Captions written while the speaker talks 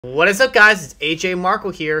What is up, guys? It's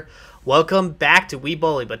ajmarkle here. Welcome back to Wii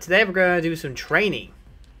Bowling. But today we're going to do some training.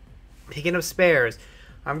 Picking up spares.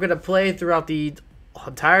 I'm going to play throughout the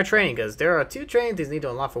entire training because there are 2 training things need to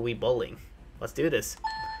unlock for Wii Bowling. Let's do this.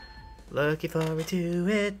 Looking forward to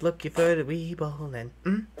it. Looking for the Wii Bowling.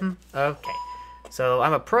 Okay. So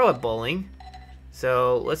I'm a pro at bowling.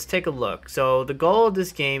 So let's take a look. So the goal of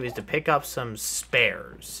this game is to pick up some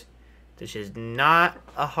spares. Which is not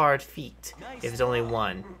a hard feat if it's only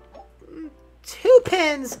 1. 2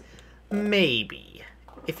 pins, maybe,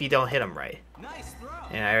 if you don't hit them right.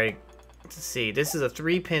 And I already, let's see, this is a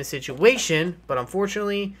 3-pin situation, but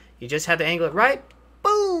unfortunately, you just have to angle it right.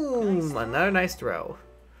 Boom! Another nice throw.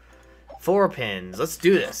 4 pins. Let's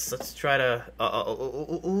do this. Let's try to.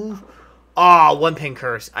 Oh, 1-pin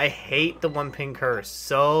curse. I hate the 1-pin curse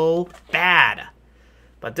so bad.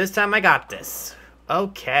 But this time I got this.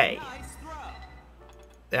 Okay.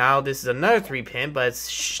 Now this is another 3-pin, but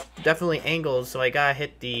it's definitely angled, so I gotta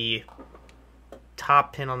hit the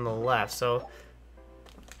top pin on the left. So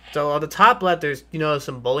on the top left, there's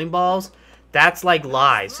some bowling balls. That's like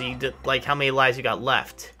lives. So you did like how many lives you got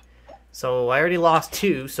left. So I already lost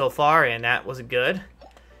 2 so far, and that wasn't good.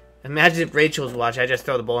 Imagine if Rachel was watching. I just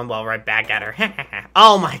throw the bowling ball right back at her.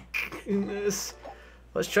 Oh my goodness!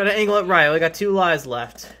 Let's try to angle it right. I got 2 lives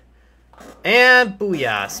left. And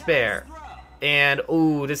booyah, spare. And,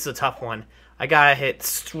 ooh, this is a tough one. I gotta hit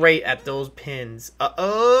straight at those pins.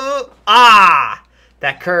 That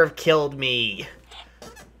curve killed me.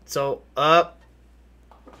 So, that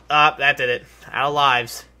did it. Out of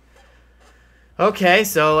lives. Okay,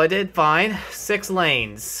 so I did fine. 6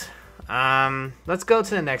 lanes. Let's go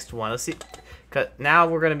to the next one. Let's see. 'Cause now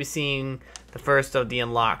we're gonna be seeing the first of the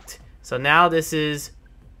unlocked. So now this is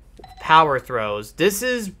power throws. This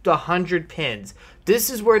is the 100 pins.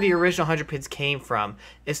 This is where the original 100 pins came from.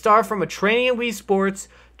 It started from a training in Wii Sports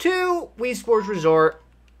to Wii Sports Resort.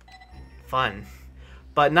 Fun.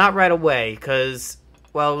 But not right away, because,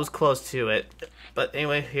 well, it was close to it. But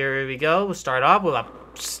anyway, here we go. We'll start off with a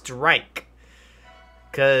strike.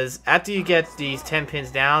 Because after you get these 10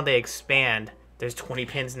 pins down, they expand. There's 20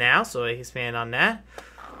 pins now, so I expand on that.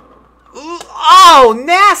 Ooh, oh,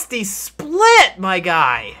 nasty split, my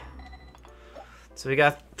guy. So we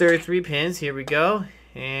got 33 pins. Here we go,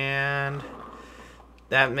 and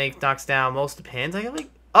that knocks down most of the pins. I got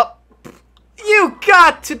like, oh, you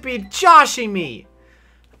got to be joshing me.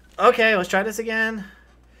 Okay, let's try this again.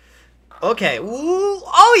 Okay, ooh,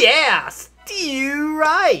 oh yeah, strike.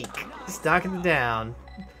 Just knocking it down.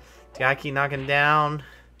 Gotta keep knocking it down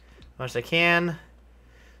as much as I can.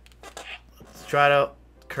 Let's try to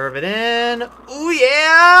curve it in. Ooh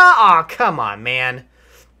yeah! Oh, come on, man.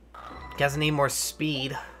 Guess I need more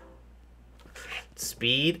speed.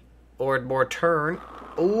 Speed or more turn.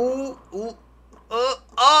 Ooh,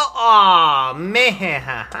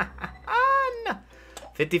 man.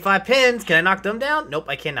 55 pins. Can I knock them down? Nope,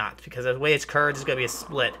 I cannot, because the way it's curved is gonna be a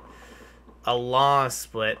split, a long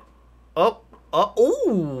split.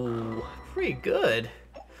 Ooh, pretty good.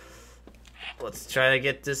 Let's try to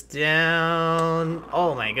get this down.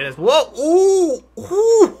 Oh my goodness! Whoa!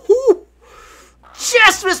 Ooh!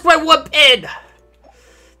 Just missed by 1 pin!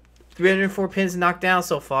 304 pins knocked down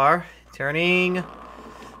so far. Turning.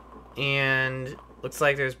 And looks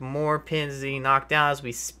like there's more pins being knocked down as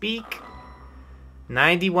we speak.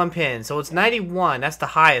 91 pins. So it's 91. That's the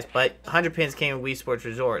highest. But 100 pins came in Wii Sports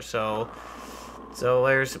Resort. So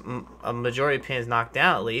there's a majority of pins knocked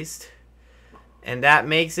down at least. And that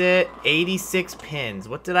makes it 86 pins.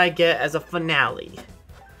 What did I get as a finale?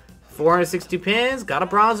 462 pins, got a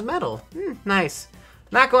bronze medal. Nice.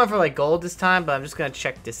 Not going for like gold this time, but I'm just gonna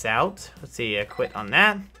check this out. Let's see, I quit on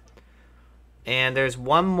that. And there's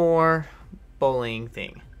one more bowling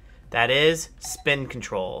thing. That is spin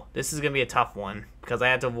control. This is gonna be a tough one because I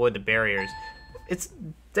had to avoid the barriers.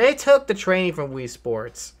 They took the training from Wii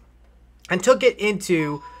Sports and took it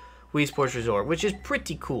into Wii Sports Resort, which is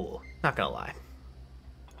pretty cool. Not gonna lie.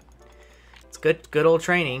 It's good old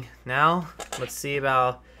training. Now let's see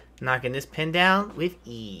about knocking this pin down with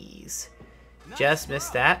ease. Just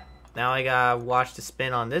missed that. Now I gotta watch the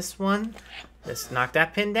spin on this one. Just knock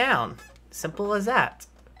that pin down. Simple as that.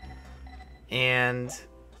 And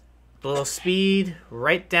a little speed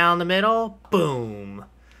right down the middle. Boom.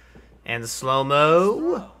 And the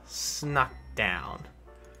slow-mo. Snuck down.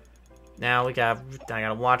 Now I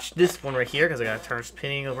gotta watch this one right here because I gotta turn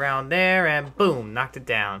spinning around there, and boom, knocked it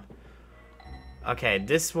down. Okay,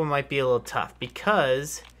 this one might be a little tough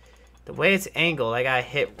because the way it's angled, I gotta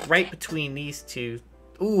hit right between these 2.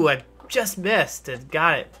 Ooh, I just missed. I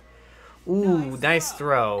got it. Ooh, nice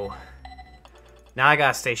throw. Now I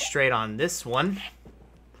gotta stay straight on this one.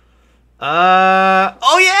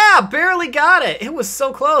 Oh yeah, barely got it. It was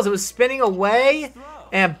so close. It was spinning away,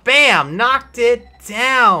 and bam, knocked it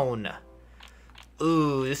down.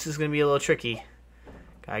 Ooh, this is gonna be a little tricky.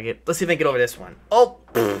 Let's see if I can get over this one. Oh,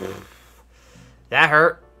 that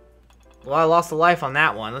hurt. Well, I lost a life on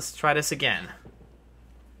that one. Let's try this again.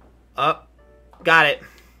 Up, got it.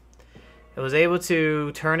 I was able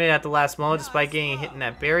to turn it at the last moment despite getting hit in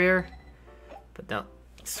that barrier. But no,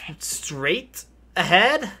 straight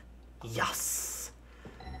ahead. Yes.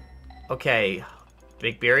 Okay,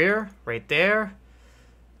 big barrier right there.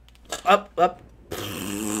 Up, up.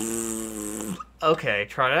 Okay,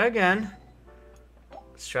 try that again.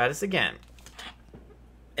 Let's try this again.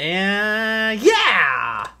 And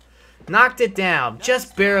yeah! Knocked it down.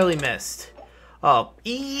 Just barely missed. Oh,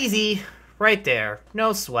 easy. Right there.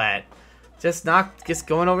 No sweat. Just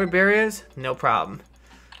going over barriers. No problem.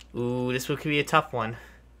 Ooh, this one could be a tough one.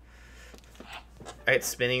 Alright,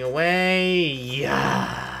 spinning away.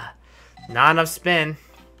 Yeah. Not enough spin.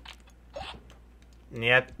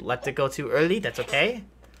 Yeah, let it go too early. That's okay.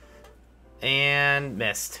 And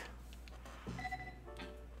missed.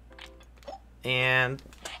 And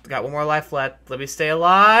got one more life left. Let me stay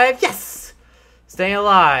alive. Yes! Staying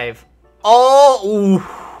alive. Oh! Ooh.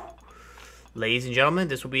 Ladies and gentlemen,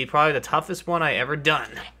 this will be probably the toughest one I ever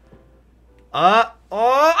done. Oh!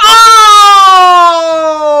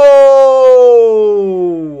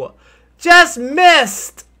 Just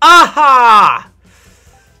missed! Aha!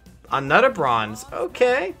 Another bronze.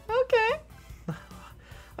 Okay, okay.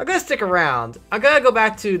 I'm gonna stick around. I'm gonna go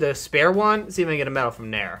back to the spare one, see if I can get a medal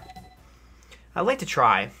from there. I'd like to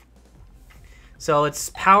try. So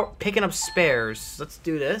it's picking up spares. Let's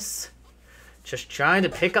do this. Just trying to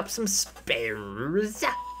pick up some spares.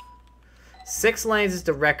 6 lanes is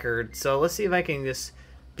the record, so let's see if I can just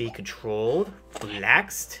be controlled,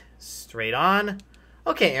 relaxed, straight on.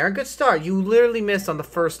 Okay, Aaron, good start. You literally missed on the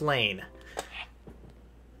first lane.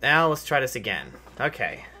 Now let's try this again.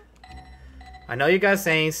 Okay. I know you guys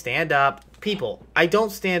saying stand up. People, I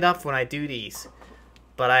don't stand up when I do these.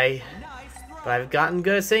 But I've gotten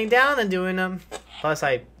good at sitting down and doing them. Plus,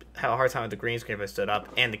 I have a hard time with the green screen if I stood up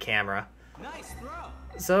and the camera.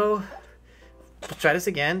 So, let's try this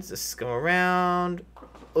again. Just go around.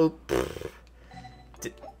 Oh,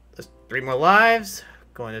 there's 3 more lives.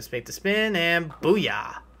 Going to make the spin and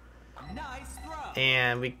booyah.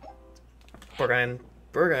 And we're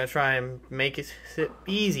gonna try and make it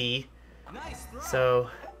easy. So,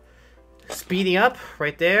 speeding up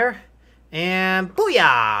right there, and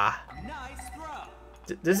booyah!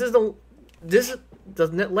 This is the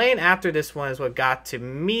lane after this one is what got to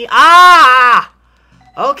me. Ah!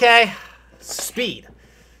 Okay, speed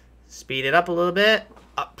it up a little bit.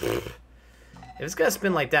 Up. If it's gonna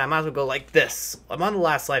spin like that, I might as well go like this. I'm on the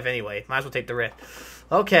last life anyway. Might as well take the risk.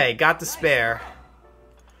 Okay, got the spare.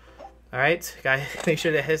 Alright, gotta make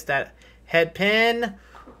sure to hit that head pin.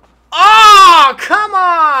 Oh, come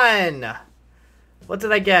on! What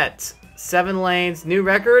did I get? 7 lanes, new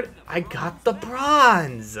record. I got the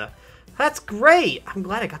bronze. That's great. I'm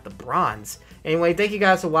glad I got the bronze. Anyway, thank you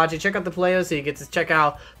guys for watching. Check out the playlist so you get to check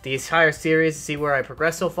out the entire series to see where I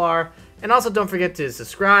progressed so far. And also don't forget to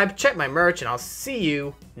subscribe, check my merch, and I'll see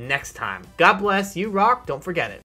you next time. God bless, you rock, don't forget it.